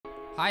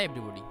Hi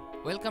everybody,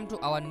 welcome to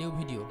our new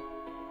video.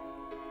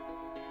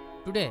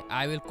 Today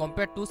I will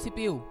compare two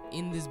CPU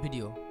in this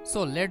video.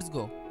 So let's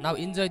go. Now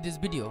enjoy this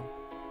video.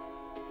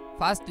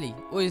 Firstly,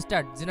 we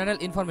start general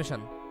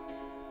information.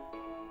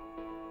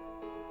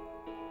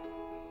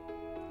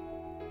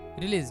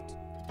 Released.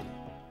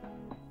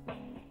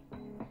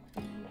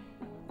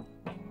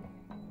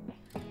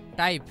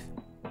 Type.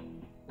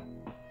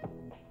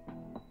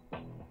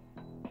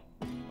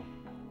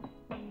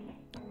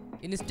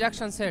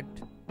 Instruction set.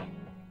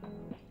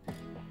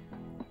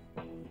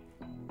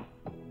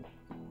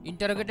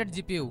 Interrogated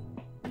GPU.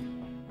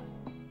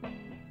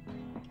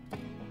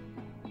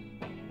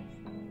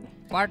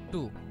 Part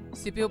 2.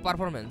 CPU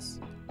performance.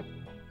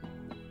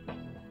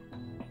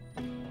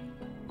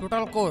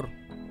 Total core.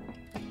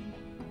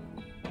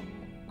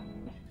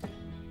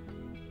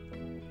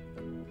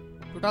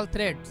 Total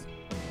threads.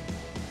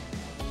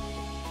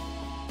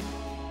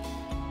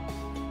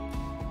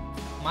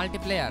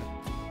 Multiplayer.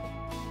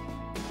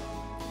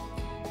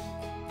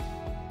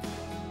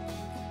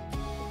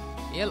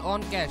 L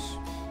on cache.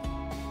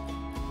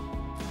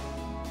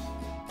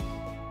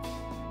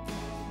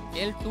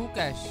 L2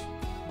 cache.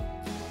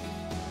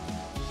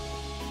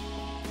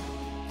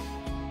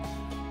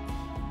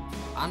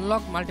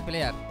 Unlock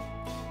multiplayer.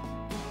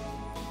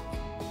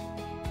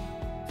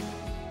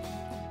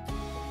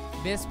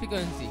 Base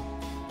frequency.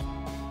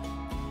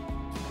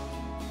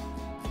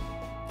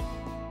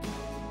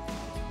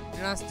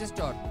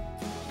 Transistor.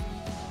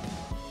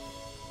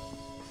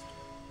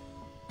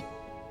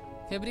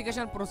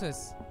 Fabrication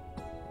process.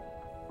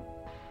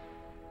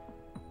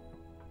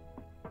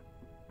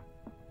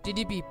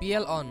 TDP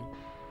PL on.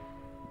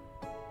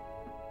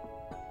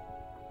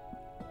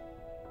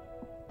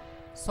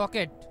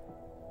 Socket.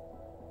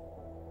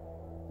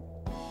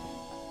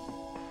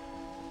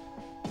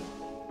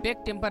 Peak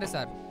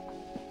temperature.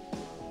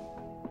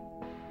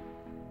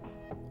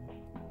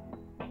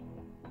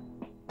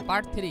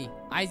 Part 3.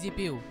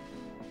 iGPU.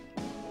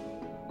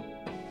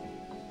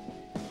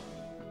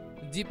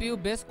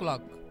 GPU base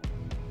clock.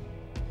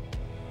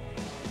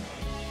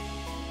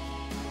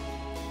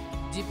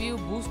 GPU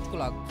boost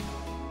clock.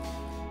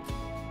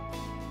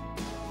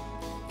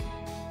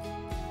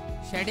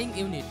 Shading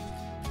unit.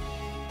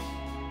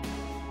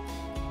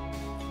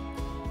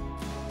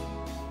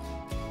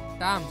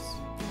 Terms.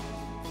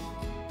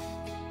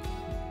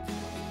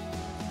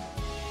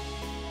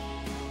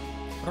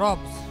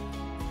 ROPS.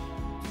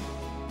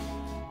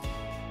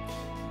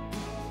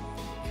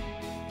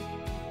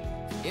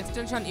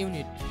 Extension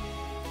unit.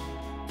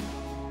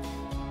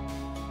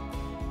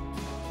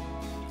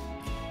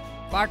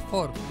 Part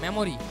 4.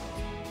 Memory.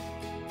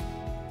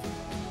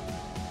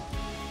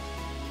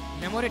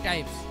 Memory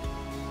types.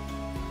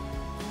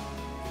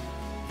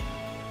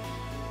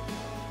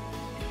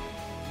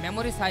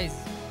 Memory size.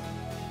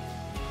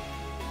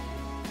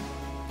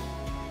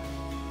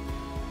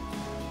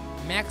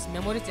 Max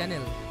memory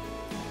channel.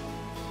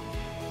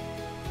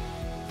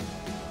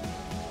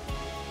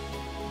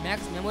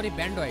 Max memory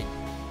bandwidth.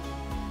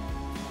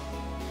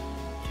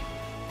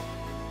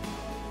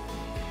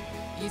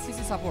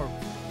 ECC support.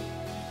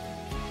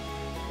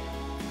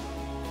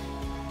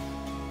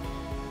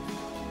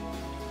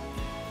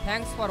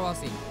 Thanks for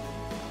watching.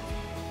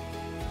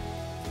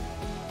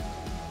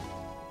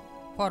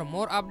 For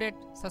more update,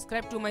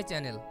 subscribe to my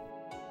channel.